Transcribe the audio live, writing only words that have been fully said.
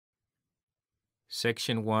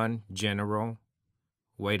Section 1, General,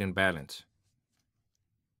 Weight and Balance.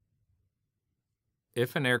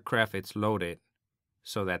 If an aircraft is loaded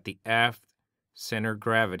so that the aft center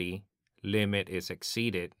gravity limit is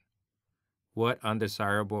exceeded, what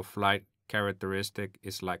undesirable flight characteristic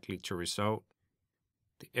is likely to result?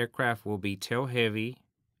 The aircraft will be tail heavy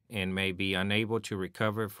and may be unable to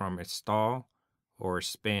recover from its stall or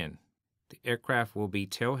spin. The aircraft will be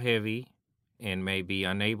tail heavy and may be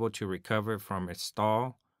unable to recover from its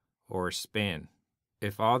stall or spin.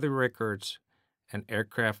 If all the records an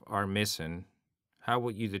aircraft are missing, how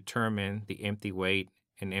would you determine the empty weight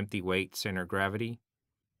and empty weight center gravity?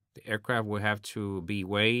 The aircraft will have to be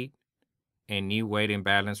weighed and new weight and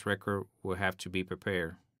balance record will have to be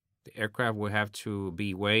prepared. The aircraft will have to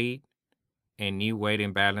be weighed and new weight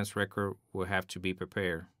and balance record will have to be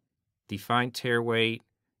prepared. Define tare weight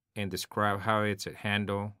and describe how it's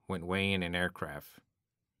handled when weighing an aircraft.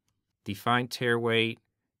 Define tare weight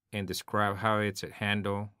and describe how it's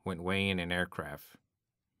handled when weighing an aircraft.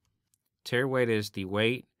 Tare weight is the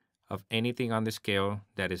weight of anything on the scale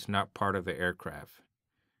that is not part of the aircraft.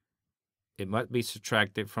 It must be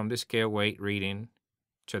subtracted from the scale weight reading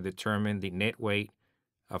to determine the net weight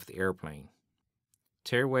of the airplane.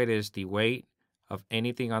 Tare weight is the weight of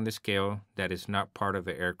anything on the scale that is not part of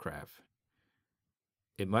the aircraft.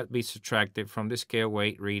 It must be subtracted from the scale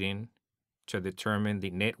weight reading to determine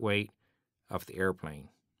the net weight of the airplane.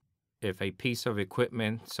 If a piece of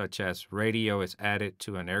equipment such as radio is added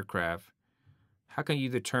to an aircraft, how can you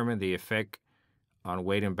determine the effect on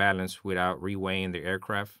weight and balance without reweighing the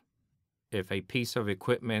aircraft? If a piece of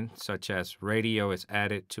equipment such as radio is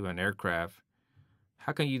added to an aircraft,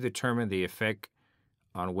 how can you determine the effect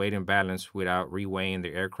on weight and balance without reweighing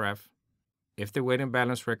the aircraft? If the weight and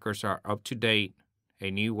balance records are up to date, a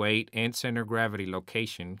new weight and center gravity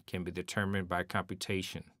location can be determined by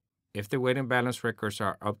computation. If the weight and balance records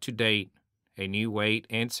are up to date, a new weight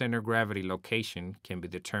and center gravity location can be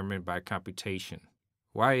determined by computation.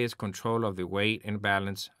 Why is control of the weight and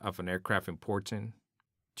balance of an aircraft important?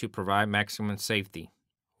 To provide maximum safety.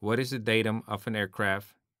 What is the datum of an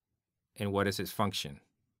aircraft and what is its function?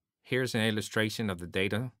 Here's an illustration of the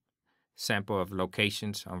data sample of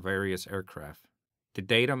locations on various aircraft. The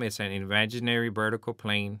datum is an imaginary vertical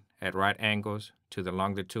plane at right angles to the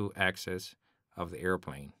longitude axis of the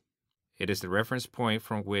airplane. It is the reference point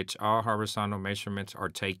from which all horizontal measurements are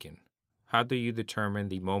taken. How do you determine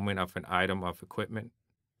the moment of an item of equipment?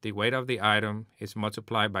 The weight of the item is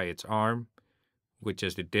multiplied by its arm, which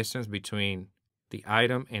is the distance between the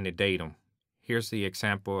item and the datum. Here's the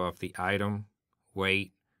example of the item,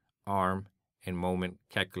 weight, arm, and moment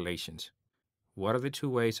calculations. What are the two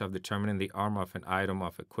ways of determining the arm of an item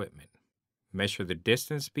of equipment? Measure the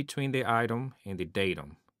distance between the item and the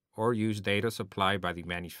datum, or use data supplied by the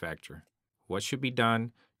manufacturer. What should be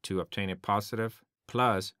done to obtain a positive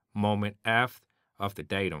plus moment aft of the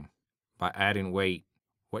datum? By adding weight.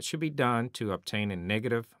 What should be done to obtain a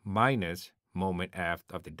negative minus moment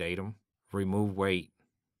aft of the datum? Remove weight.